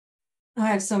I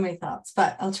have so many thoughts,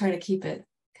 but I'll try to keep it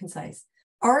concise.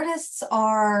 Artists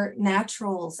are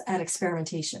naturals at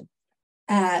experimentation,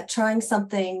 at trying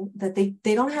something that they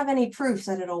don't have any proof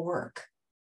that it'll work.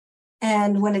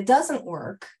 And when it doesn't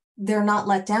work, they're not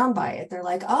let down by it. They're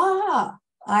like,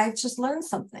 I've just learned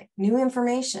something, new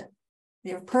information.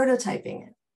 They're prototyping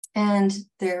it. And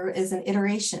there is an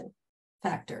iteration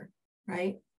factor,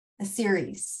 right? A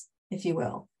series, if you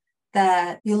will,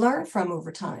 that you learn from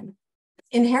over time.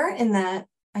 Inherent in that,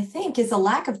 I think, is a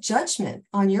lack of judgment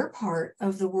on your part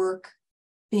of the work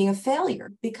being a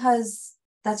failure, because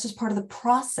that's just part of the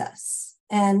process.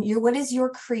 And what is your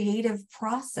creative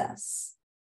process?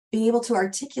 Being able to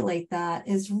articulate that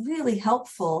is really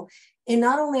helpful in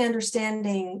not only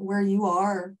understanding where you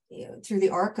are, through the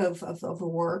arc of a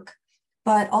work,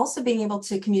 but also being able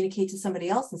to communicate to somebody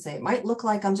else and say, it might look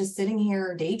like I'm just sitting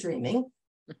here daydreaming,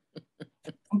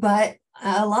 but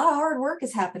a lot of hard work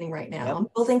is happening right now. Yep. I'm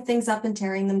building things up and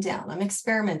tearing them down. I'm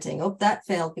experimenting. Oh, that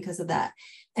failed because of that.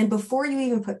 And before you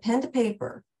even put pen to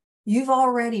paper, you've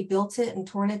already built it and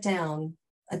torn it down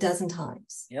a dozen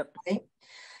times. Yep. Right?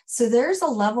 So there's a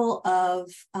level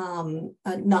of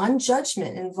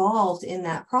non-judgment involved in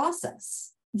that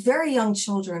process. Very young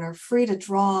children are free to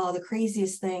draw the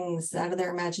craziest things out of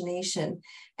their imagination.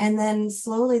 And then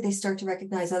slowly they start to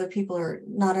recognize other people are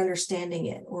not understanding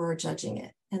it or judging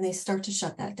it. And they start to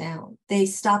shut that down. They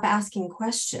stop asking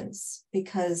questions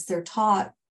because they're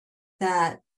taught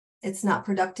that it's not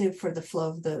productive for the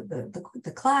flow of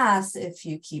the class if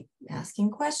you keep asking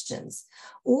questions,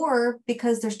 or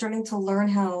because they're starting to learn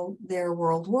how their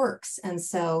world works. And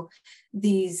so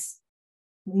these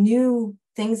new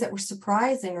things that were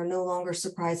surprising are no longer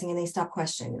surprising, and they stop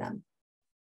questioning them.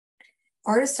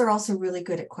 Artists are also really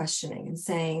good at questioning and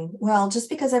saying, well, just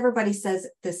because everybody says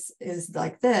this is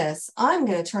like this, I'm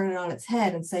going to turn it on its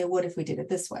head and say, what if we did it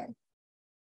this way?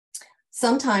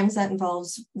 Sometimes that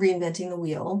involves reinventing the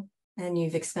wheel, and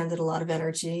you've expended a lot of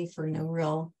energy for no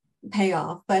real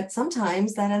payoff. But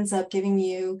sometimes that ends up giving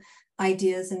you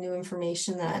ideas and new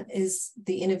information that is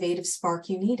the innovative spark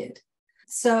you needed.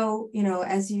 So,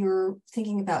 as you're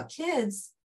thinking about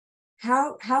kids,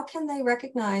 how can they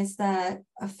recognize that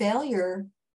a failure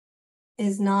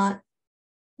is not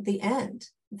the end,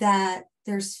 that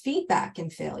there's feedback in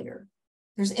failure,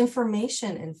 there's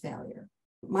information in failure?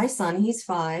 My son, he's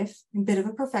 5, a bit of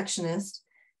a perfectionist,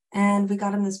 and we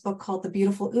got him this book called The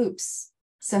Beautiful Oops.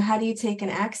 So how do you take an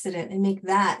accident and make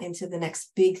that into the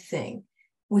next big thing,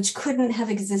 which couldn't have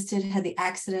existed had the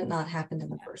accident not happened in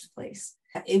the first place?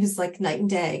 It was like night and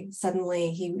day.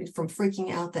 Suddenly from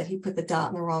freaking out that he put the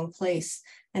dot in the wrong place.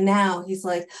 And now he's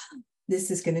like, this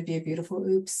is going to be a beautiful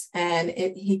oops. And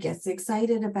he gets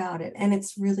excited about it. And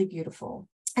it's really beautiful.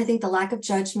 I think the lack of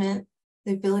judgment,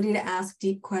 the ability to ask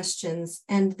deep questions,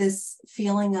 and this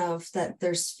feeling of that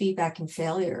there's feedback and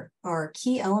failure are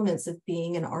key elements of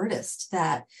being an artist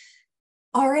that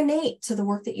are innate to the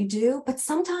work that you do. But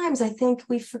sometimes I think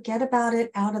we forget about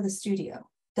it out of the studio,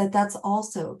 that's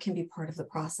also can be part of the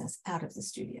process out of the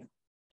studio.